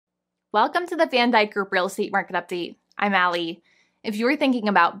Welcome to the Van Dyke Group Real Estate Market Update. I'm Allie. If you're thinking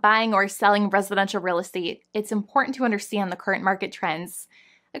about buying or selling residential real estate, it's important to understand the current market trends.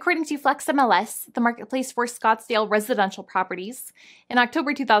 According to Flex MLS, the marketplace for Scottsdale residential properties in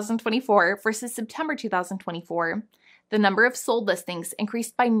October 2024 versus September 2024, the number of sold listings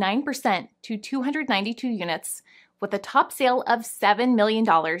increased by 9% to 292 units, with a top sale of $7 million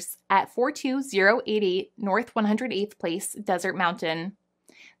at 42088 North 108th Place, Desert Mountain.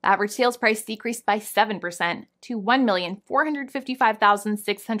 The average sales price decreased by 7% to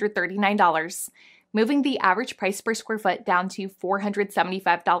 $1,455,639, moving the average price per square foot down to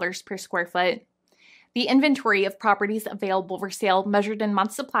 $475 per square foot. The inventory of properties available for sale measured in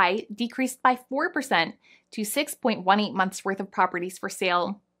months supply decreased by 4% to 6.18 months worth of properties for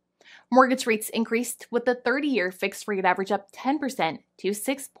sale. Mortgage rates increased, with the 30-year fixed rate average up 10% to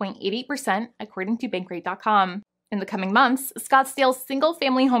 6.88%, according to Bankrate.com. In the coming months, Scottsdale's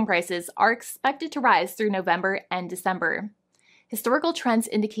single-family home prices are expected to rise through November and December. Historical trends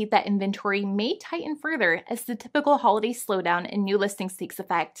indicate that inventory may tighten further as the typical holiday slowdown in new listings takes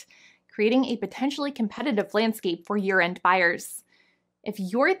effect, creating a potentially competitive landscape for year-end buyers. If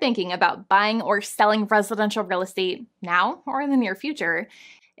you're thinking about buying or selling residential real estate now or in the near future,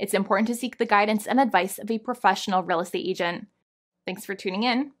 it's important to seek the guidance and advice of a professional real estate agent. Thanks for tuning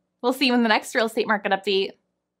in. We'll see you in the next real estate market update.